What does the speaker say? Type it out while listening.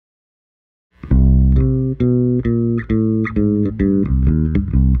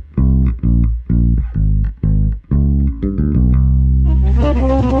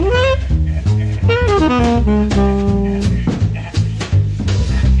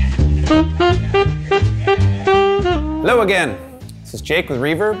Hello again. This is Jake with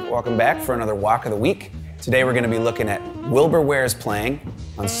Reverb. Welcome back for another Walk of the Week. Today we're going to be looking at Wilbur Ware's playing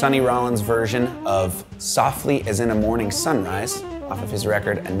on Sonny Rollins' version of Softly as in a Morning Sunrise off of his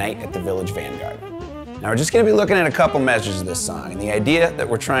record A Night at the Village Vanguard. Now we're just going to be looking at a couple measures of this song, and the idea that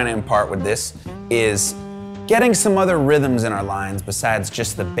we're trying to impart with this is getting some other rhythms in our lines besides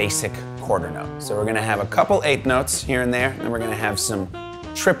just the basic quarter note. So we're going to have a couple eighth notes here and there, and we're going to have some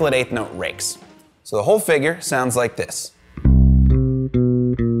triplet eighth note rakes. So the whole figure sounds like this.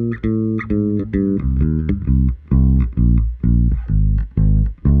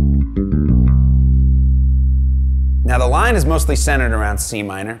 Now the line is mostly centered around C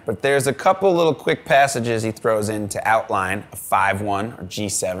minor, but there's a couple little quick passages he throws in to outline a 5-1 or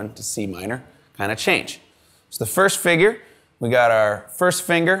G7 to C minor kind of change. So the first figure, we got our first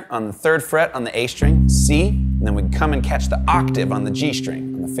finger on the 3rd fret on the A string, C, and then we come and catch the octave on the G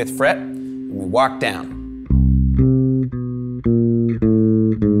string on the 5th fret, and we walk down.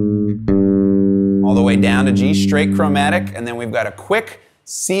 All the way down to G, straight chromatic, and then we've got a quick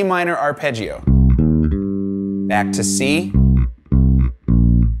C minor arpeggio. Back to C. And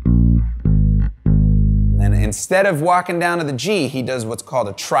then instead of walking down to the G, he does what's called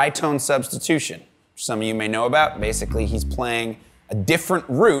a tritone substitution, which some of you may know about. Basically, he's playing a different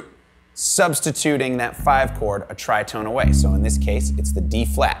root, substituting that 5 chord a tritone away. So in this case, it's the D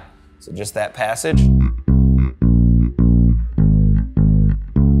flat. So just that passage.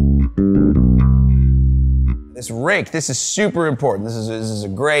 This rake, this is super important. This is a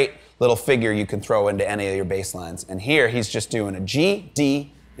great little figure you can throw into any of your bass lines. And here he's just doing a G,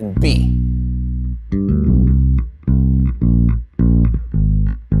 D, and B.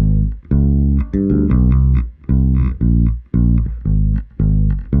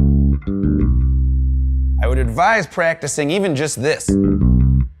 I would advise practicing even just this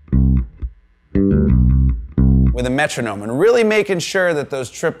with a metronome and really making sure that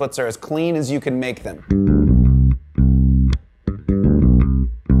those triplets are as clean as you can make them.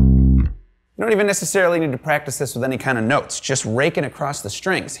 You don't even necessarily need to practice this with any kind of notes, just raking across the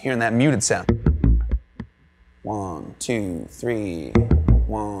strings, hearing that muted sound. 1, 2, 3,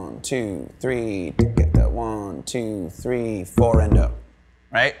 1, 2, 3, to get that 1, 2, 3, 4 endo,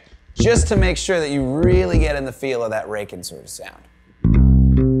 right? Just to make sure that you really get in the feel of that raking sort of sound.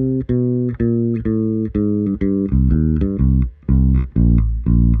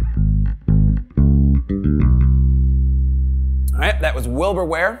 All right, that was Wilbur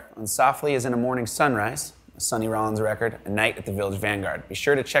Ware on Softly as in a Morning Sunrise, a Sonny Rollins record, A Night at the Village Vanguard. Be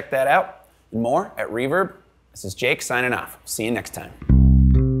sure to check that out and more at Reverb. This is Jake signing off. See you next time.